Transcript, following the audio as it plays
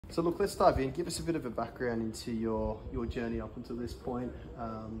So look, let's dive in. Give us a bit of a background into your journey up until this point.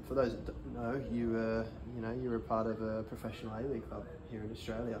 For those that don't know, you were a part of a professional A-League club here in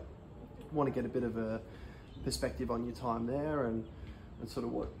Australia. Want to get a bit of a perspective on your time there and sort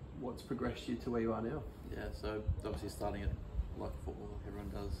of what's progressed you to where you are now. Yeah, so obviously starting at like football, like everyone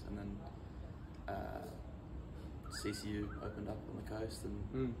does, and then CCU opened up on the coast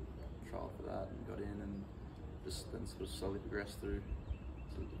and trialled for that and got in, and just then sort of slowly progressed through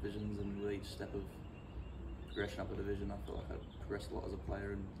sort of divisions, and with each step of progression up a division, I feel like I progressed a lot as a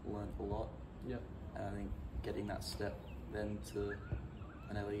player and learned a lot. Yeah. And I think getting that step then to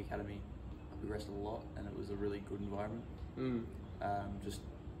an A-League academy, I progressed a lot, and it was a really good environment. Just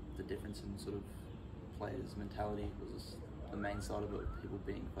the difference in sort of players' mentality was the main side of it, people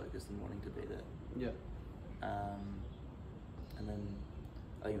being focused and wanting to be there. Yeah. And then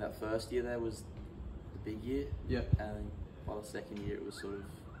I think that first year there was the big year. Yeah. And I think by the second year it was sort of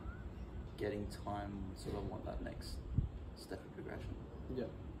getting time, sort of want that next step of progression. Yeah.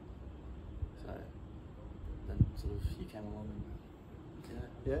 So then sort of you came along and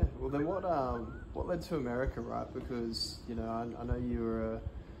yeah. Well, then what led to America, right? Because I know you were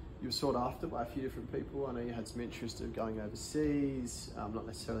sought after by a few different people. I know you had some interest of going overseas, not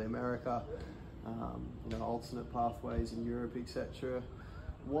necessarily America. Alternate pathways in Europe, etc.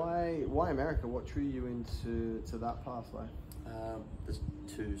 Why America? What drew you into that pathway? There's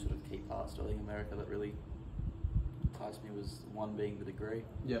two sort of key parts to I think America that really enticed me. Was one being the degree,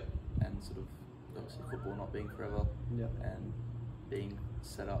 and sort of obviously football not being forever, and being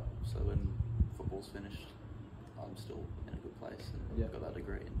set up so when football's finished, I'm still in a good place and I've got that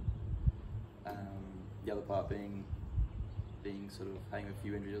degree. And the other part being sort of having a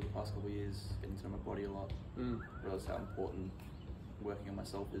few injuries over the past couple of years, getting to know my body a lot, realised how important working on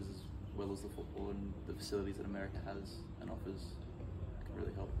myself is, as well as the football and the facilities that America has and offers can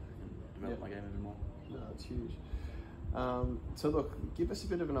really help and develop my game even more. No, it's huge. So look, give us a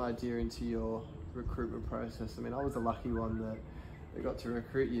bit of an idea into your recruitment process. I mean, I was the lucky one that got to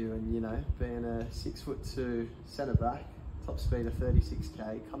recruit you, and being a 6'2" centre back, top speed of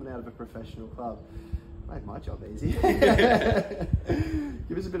 36k, coming out of a professional club, made my job easy.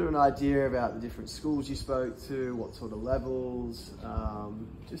 Give us a bit of an idea about the different schools you spoke to, what sort of levels,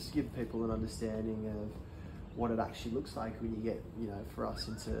 just to give people an understanding of what it actually looks like when you get, for us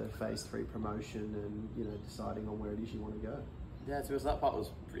into phase 3 promotion and, deciding on where it is you want to go. Yeah, so that part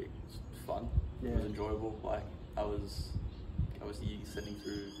was pretty fun. Yeah. It was enjoyable. Like I was obviously sending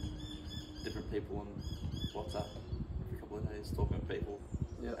through different people on WhatsApp every couple of days, talking to people,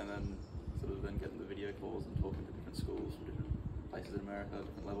 and then sort of then getting the video calls and talking to different schools from different places in America,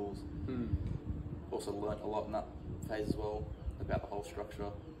 different levels. Also learnt a lot in that phase as well about the whole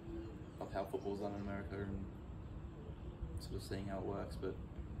structure of how football's done in America and sort of seeing how it works. But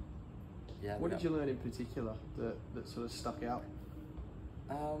yeah. What did you learn in particular that sort of stuck out?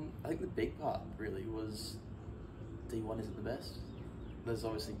 I think the big part really was D1 isn't the best. There's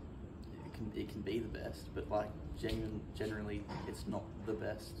obviously it can be the best, but like generally it's not the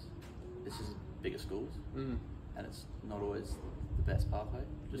best. It's just bigger schools, and it's not always the best pathway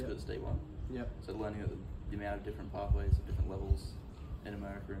just because it's D1. Yeah. So learning the amount of different pathways at different levels in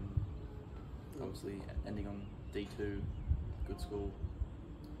America, and obviously ending on D2, good school.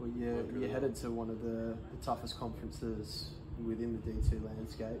 Well, you're headed to one of the toughest conferences within the D2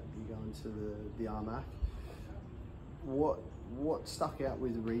 landscape. You're going to the RMAC. What stuck out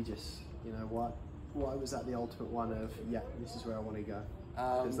with Regis? Why was that the ultimate one of, this is where I want to go?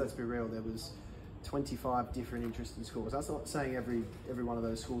 Because let's be real, there was 25 different interested schools. That's not saying every one of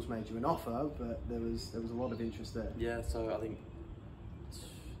those schools made you an offer, but there was a lot of interest there. Yeah, so I think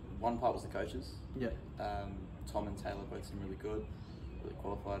one part was the coaches. Yeah. Tom and Taylor both seemed really good, really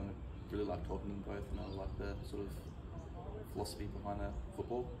qualified, and I really liked talking to them both, and I liked their sort of philosophy behind their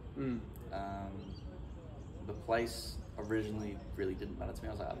football. The place originally really didn't matter to me.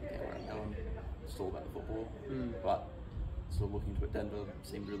 I was like, I don't care where I'm going, it's all about the football. But sort of looking to it, Denver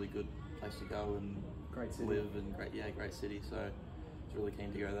seemed a really good place to go and great city. Live, and great city. So I was really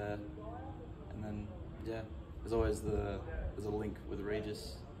keen to go there. And then there's always there's a link with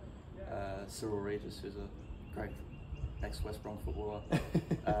Regis, Cyril Regis, who's a great ex-West Brom footballer.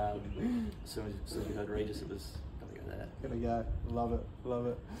 As soon as we heard Regis, it was gotta go there. Gotta go. Love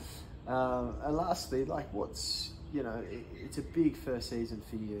it. And lastly, what's it's a big first season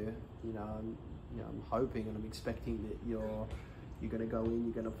for you. I'm hoping and I'm expecting that you're going to go in,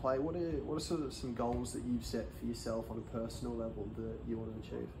 you're going to play. What are sort of some goals that you've set for yourself on a personal level that you want to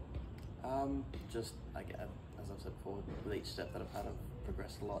achieve? Just again, as I've said before, with each step that I've had, I've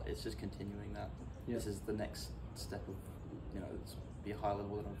progressed a lot. It's just continuing that. This is the next step of, it's be a high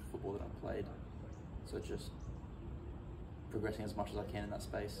level than football that I've played. So just progressing as much as I can in that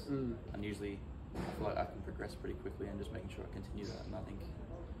space. And usually I feel like I can progress pretty quickly, and just making sure I continue that. And I think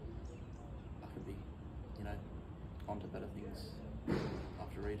I could be, you know, on to better things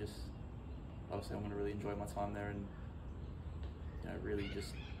after Regis. Obviously I'm going to really enjoy my time there and, you know, really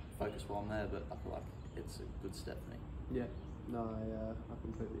just focus while I'm there, but I feel like it's a good step for me. Yeah, no, I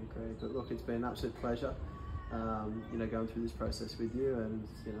completely agree. But look, it's been an absolute pleasure, you know, going through this process with you, and,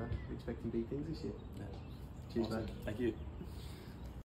 you know, expecting big things this year. Yeah. Cheers, awesome. mate. Thank you.